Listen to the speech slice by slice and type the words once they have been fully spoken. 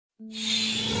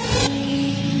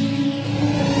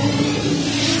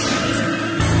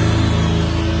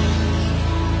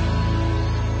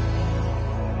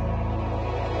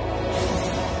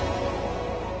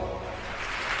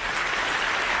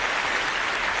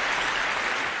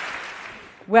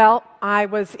Well, I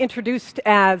was introduced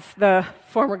as the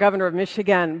former governor of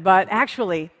Michigan, but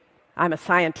actually, I'm a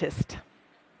scientist.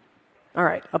 All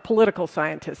right, a political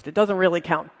scientist. It doesn't really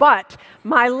count. But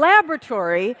my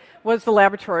laboratory was the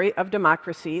laboratory of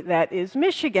democracy that is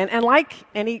Michigan. And like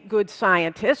any good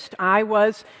scientist, I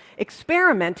was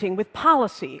experimenting with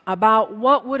policy about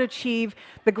what would achieve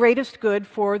the greatest good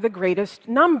for the greatest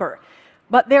number.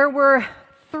 But there were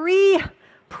three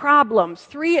problems,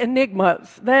 three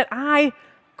enigmas that I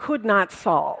could not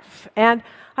solve. And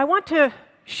I want to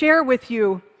share with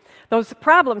you those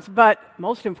problems, but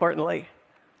most importantly,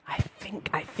 I think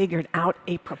I figured out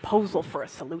a proposal for a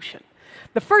solution.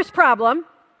 The first problem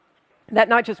that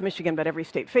not just Michigan but every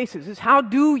state faces is how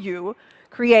do you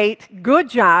create good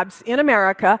jobs in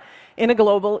America in a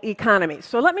global economy?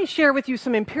 So let me share with you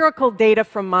some empirical data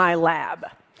from my lab.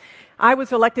 I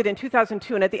was elected in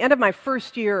 2002, and at the end of my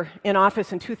first year in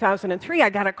office in 2003, I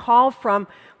got a call from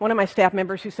one of my staff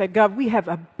members who said, "Gov, we have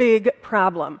a big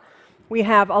problem. We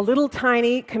have a little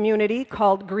tiny community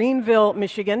called Greenville,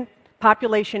 Michigan,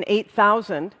 population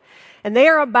 8,000, and they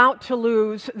are about to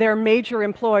lose their major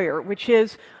employer, which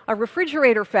is a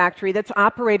refrigerator factory that's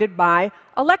operated by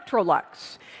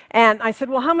Electrolux." And I said,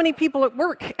 "Well, how many people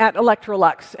work at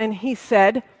Electrolux?" And he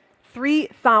said,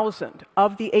 3,000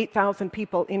 of the 8,000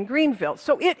 people in Greenville.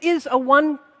 So it is a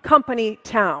one-company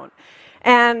town.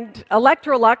 And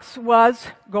Electrolux was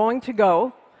going to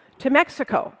go to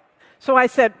Mexico. So I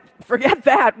said, forget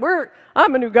that.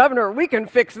 I'm a new governor. We can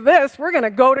fix this. We're going to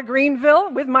go to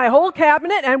Greenville with my whole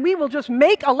cabinet, and we will just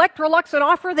make Electrolux an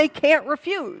offer they can't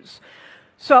refuse.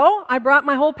 So I brought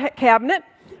my whole cabinet,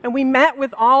 and we met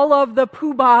with all of the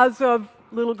poobahs of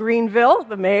Little Greenville,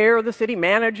 the mayor, the city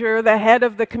manager, the head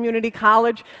of the community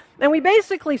college, and we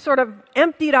basically sort of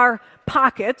emptied our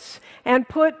pockets and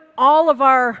put all of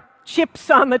our chips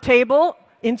on the table,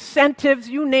 incentives,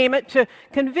 you name it, to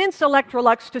convince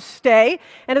Electrolux to stay.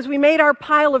 And as we made our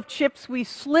pile of chips, we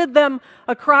slid them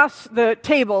across the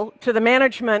table to the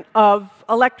management of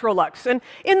Electrolux. And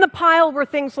in the pile were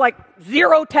things like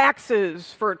zero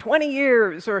taxes for 20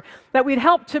 years, or that we'd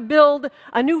help to build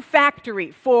a new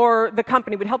factory for the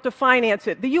company, we'd help to finance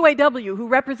it. The UAW, who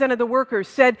represented the workers,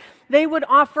 said they would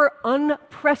offer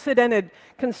unprecedented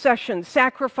concessions,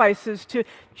 sacrifices to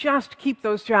just keep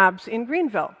those jobs in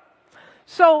Greenville.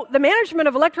 So the management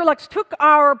of Electrolux took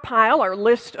our pile, our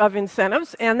list of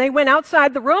incentives, and they went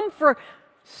outside the room for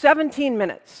 17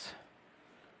 minutes.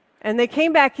 And they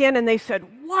came back in and they said,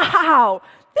 "Wow,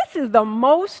 this is the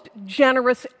most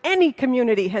generous any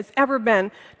community has ever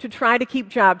been to try to keep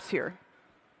jobs here.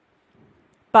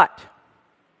 But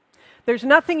there's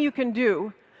nothing you can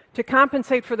do to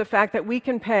compensate for the fact that we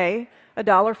can pay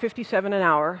 $1.57 an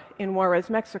hour in Juarez,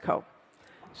 Mexico.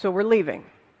 So we're leaving."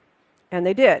 And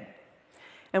they did.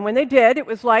 And when they did, it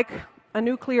was like a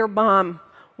nuclear bomb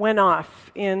went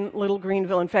off in Little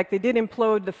Greenville. In fact, they did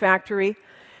implode the factory.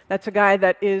 That's a guy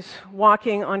that is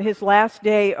walking on his last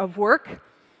day of work.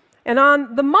 And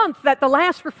on the month that the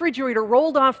last refrigerator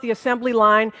rolled off the assembly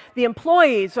line, the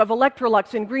employees of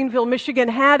Electrolux in Greenville, Michigan,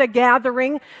 had a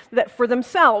gathering for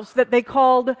themselves that they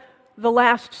called the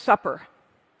Last Supper.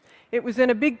 It was in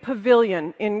a big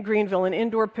pavilion in Greenville, an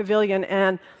indoor pavilion,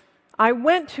 and I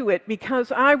went to it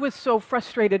because I was so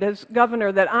frustrated as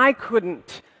governor that I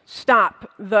couldn't stop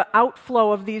the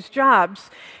outflow of these jobs,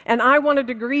 and I wanted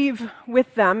to grieve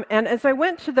with them. And as I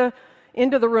went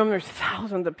into the room, there's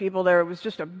thousands of people there. It was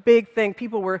just a big thing.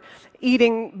 People were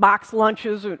eating box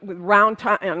lunches with round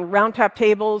top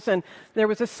tables, and there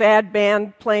was a sad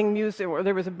band playing music, or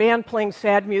there was a band playing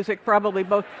sad music, probably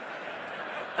both.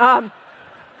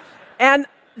 And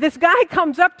this guy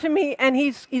comes up to me, and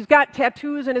he's got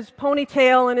tattoos and his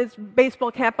ponytail and his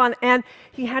baseball cap on, and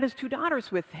he had his two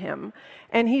daughters with him.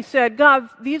 And he said, "Gov,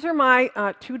 these are my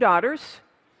two daughters."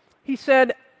 He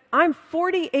said, "I'm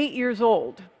 48 years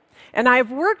old, and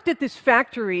I've worked at this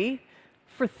factory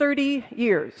for 30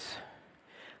 years.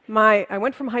 I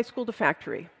went from high school to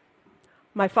factory.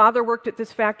 My father worked at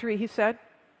this factory," he said.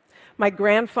 "My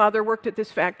grandfather worked at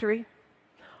this factory.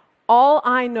 All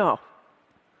I know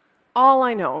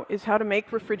is how to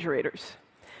make refrigerators."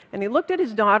 And he looked at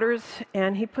his daughters,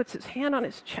 and he puts his hand on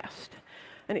his chest,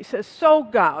 and he says, "So,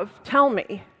 Gov, tell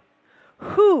me,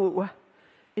 who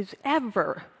is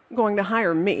ever going to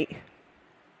hire me?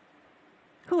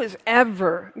 Who is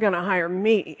ever going to hire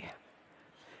me?"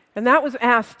 And that was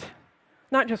asked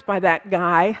not just by that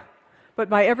guy, but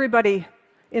by everybody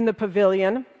in the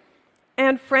pavilion,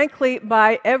 and frankly,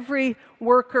 by every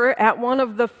worker at one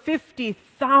of the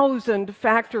 50,000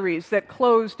 factories that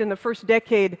closed in the first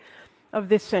decade of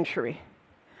this century.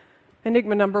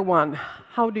 Enigma number one: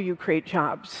 how do you create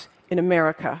jobs in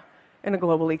America in a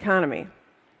global economy?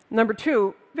 Number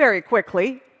two, very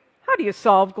quickly, how do you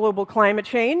solve global climate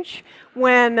change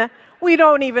when we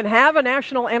don't even have a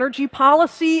national energy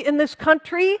policy in this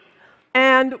country,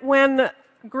 and when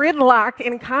gridlock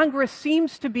in Congress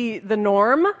seems to be the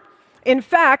norm? In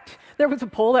fact, there was a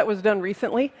poll that was done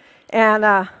recently, and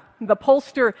the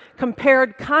pollster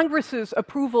compared Congress's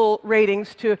approval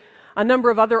ratings to a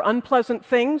number of other unpleasant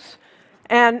things,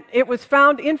 and it was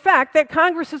found, in fact, that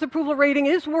Congress's approval rating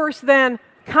is worse than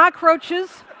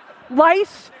cockroaches,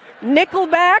 lice,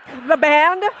 Nickelback, the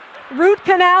band, root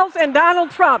canals, and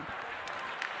Donald Trump.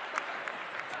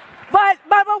 But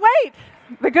wait,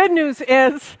 the good news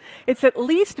is it's at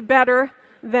least better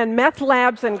than meth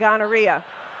labs and gonorrhea.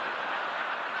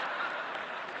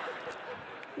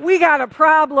 We got a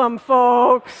problem,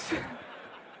 folks.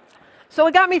 So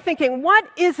it got me thinking, what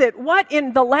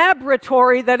in the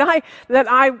laboratory that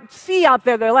I see out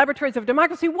there, the laboratories of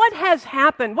democracy, what has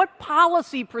happened? What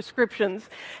policy prescriptions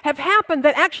have happened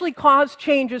that actually caused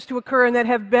changes to occur and that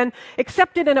have been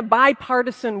accepted in a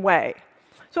bipartisan way?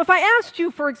 So if I asked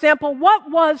you, for example, what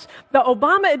was the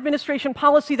Obama administration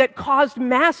policy that caused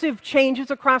massive changes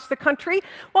across the country,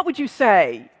 what would you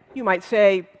say? You might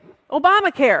say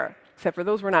Obamacare. Except for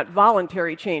those were not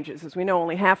voluntary changes. As we know,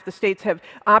 only half the states have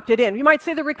opted in. You might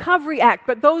say the Recovery Act,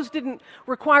 but those didn't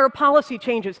require policy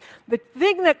changes. The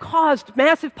thing that caused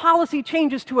massive policy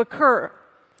changes to occur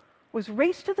was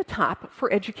race to the top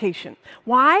for education.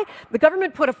 Why? The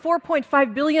government put a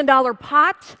 $4.5 billion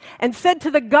pot and said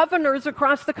to the governors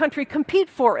across the country, compete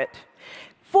for it.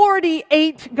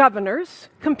 48 governors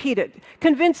competed,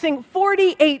 convincing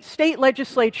 48 state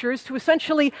legislatures to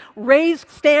essentially raise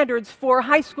standards for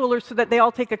high schoolers so that they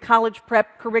all take a college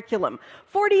prep curriculum.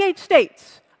 48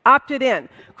 states opted in,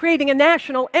 creating a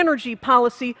national energy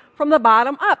policy from the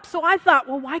bottom up. So I thought,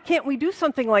 well, why can't we do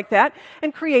something like that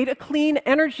and create a clean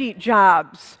energy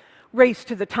jobs race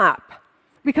to the top?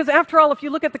 Because after all, if you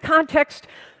look at the context,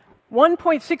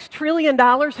 $1.6 trillion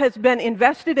has been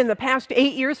invested in the past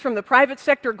 8 years from the private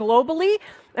sector globally,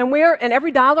 and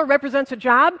every dollar represents a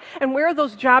job. And where are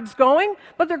those jobs going?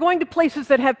 But they're going to places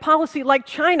that have policy like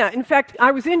China. In fact,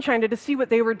 I was in China to see what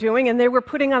they were doing, and they were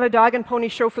putting on a dog and pony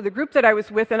show for the group that I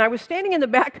was with, and I was standing in the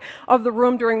back of the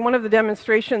room during one of the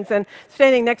demonstrations and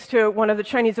standing next to one of the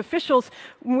Chinese officials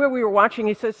where we were watching.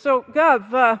 He says, "So,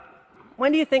 Gov,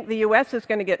 when do you think the U.S. is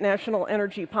going to get national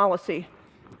energy policy?"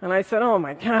 And I said, "Oh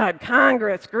my God,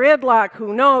 Congress, gridlock,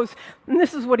 who knows?" And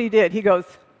this is what he did. He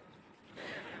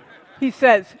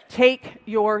says, "Take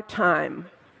your time."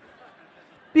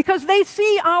 Because they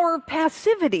see our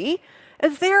passivity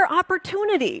as their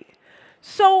opportunity.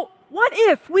 So what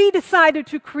if we decided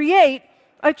to create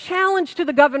a challenge to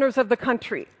the governors of the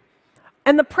country?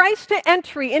 And the price to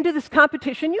entry into this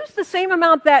competition, use the same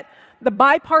amount that the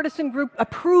bipartisan group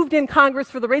approved in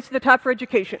Congress for the race to the top for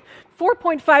education.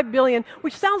 $4.5 billion,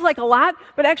 which sounds like a lot,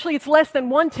 but actually it's less than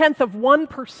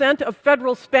 1/10% of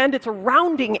federal spend. It's a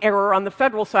rounding error on the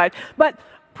federal side. But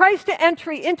price to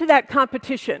entry into that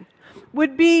competition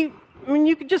would be,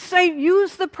 you could just say,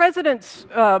 use the president's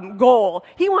goal.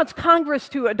 He wants Congress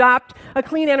to adopt a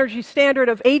clean energy standard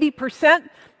of 80%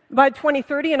 by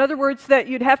 2030. In other words, that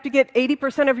you'd have to get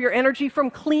 80% of your energy from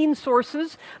clean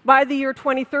sources by the year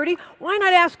 2030. Why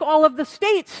not ask all of the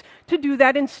states to do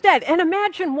that instead? And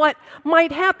imagine what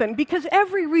might happen, because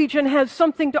every region has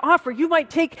something to offer. You might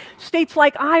take states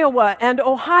like Iowa and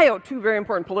Ohio, two very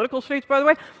important political states, by the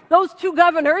way, those two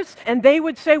governors, and they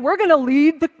would say, we're going to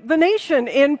lead the nation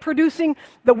in producing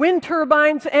the wind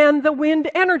turbines and the wind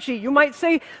energy. You might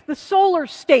say the solar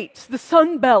states, the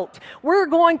Sun Belt, we're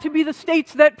going to be the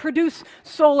states that produce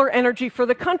solar energy for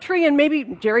the country. And maybe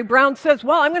Jerry Brown says,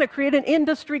 well, I'm going to create an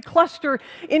industry cluster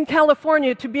in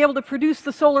California to be able to produce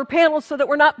the solar panels so that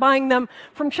we're not buying them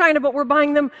from China, but we're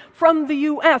buying them from the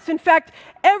U.S. In fact,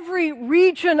 every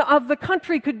region of the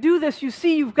country could do this. You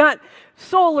see, you've got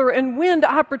solar and wind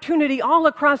opportunity all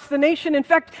across the nation. In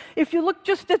fact, if you look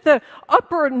just at the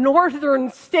upper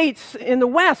northern states in the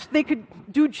West, they could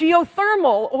do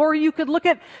geothermal, or you could look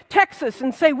at Texas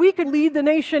and say we could lead the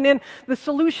nation in the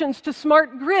solutions to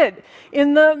smart grid.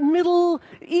 In the Middle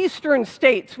Eastern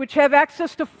states, which have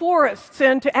access to forests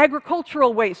and to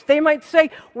agricultural waste, they might say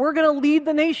we're going to lead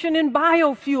the nation in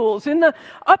biofuels. In the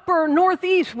upper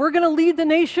Northeast, we're going to lead the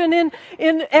nation in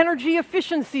energy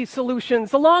efficiency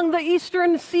solutions. Along the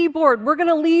eastern seaboard. We're going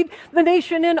to lead the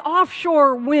nation in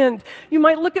offshore wind. You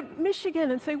might look at Michigan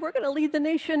and say, we're going to lead the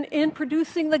nation in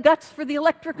producing the guts for the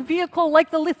electric vehicle like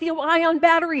the lithium-ion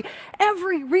battery.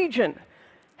 Every region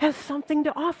has something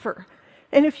to offer.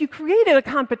 And if you created a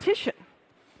competition,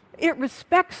 it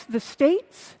respects the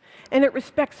states and it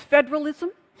respects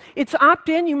federalism. It's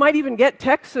opt-in. You might even get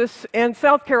Texas and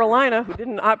South Carolina, who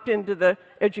didn't opt into the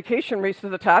education race to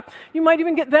the top. You might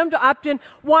even get them to opt in.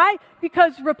 Why?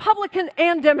 Because Republican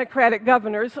and Democratic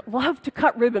governors love to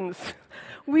cut ribbons.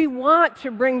 We want to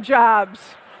bring jobs.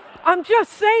 I'm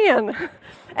just saying.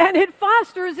 And it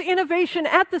fosters innovation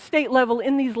at the state level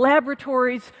in these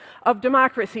laboratories of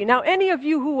democracy. Now, any of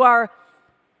you who are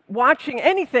watching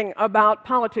anything about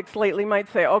politics lately might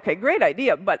say, okay, great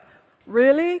idea, but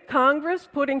really? Congress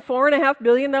putting $4.5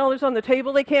 billion on the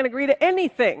table? They can't agree to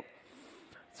anything.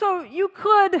 So you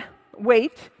could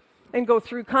wait and go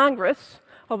through Congress,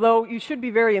 although you should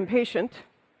be very impatient.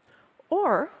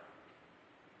 Or,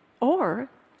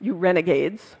 you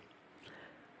renegades,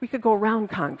 we could go around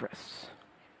Congress.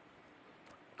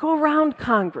 Go around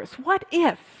Congress. What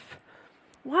if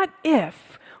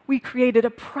we created a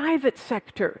private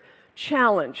sector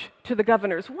challenge to the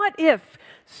governors? What if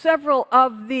several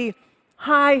of the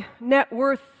high net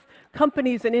worth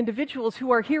companies and individuals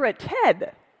who are here at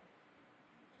TED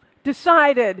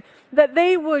decided that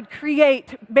they would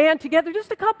band together,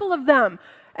 just a couple of them,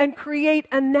 and create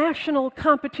a national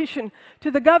competition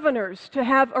to the governors to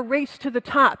have a race to the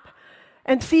top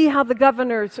and see how the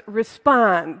governors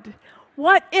respond?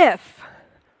 What if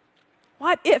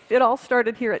it all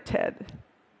started here at TED?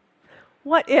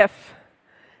 What if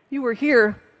you were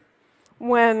here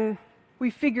when we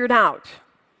figured out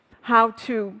how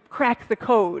to crack the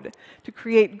code to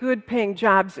create good-paying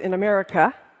jobs in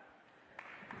America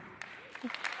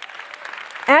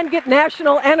and get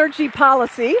national energy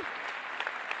policy?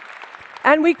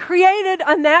 And we created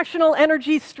a national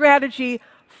energy strategy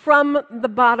from the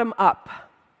bottom up.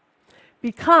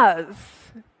 Because,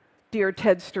 dear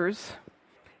TEDsters,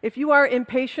 if you are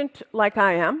impatient like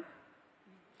I am,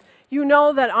 you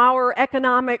know that our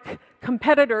economic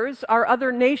competitors, our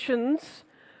other nations,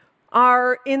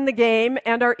 are in the game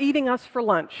and are eating us for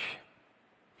lunch.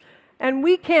 And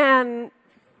we can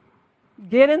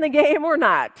get in the game or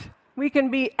not. We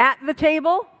can be at the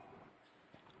table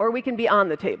or we can be on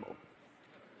the table.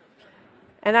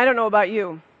 And I don't know about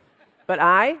you, but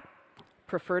I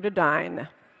prefer to dine.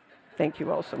 Thank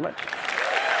you all so much.